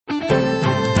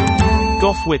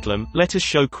Gough Whitlam, letters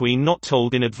show Queen not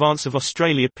told in advance of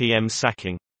Australia PM's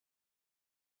sacking.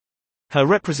 Her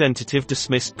representative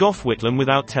dismissed Gough Whitlam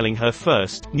without telling her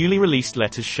first, newly released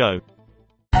letters show.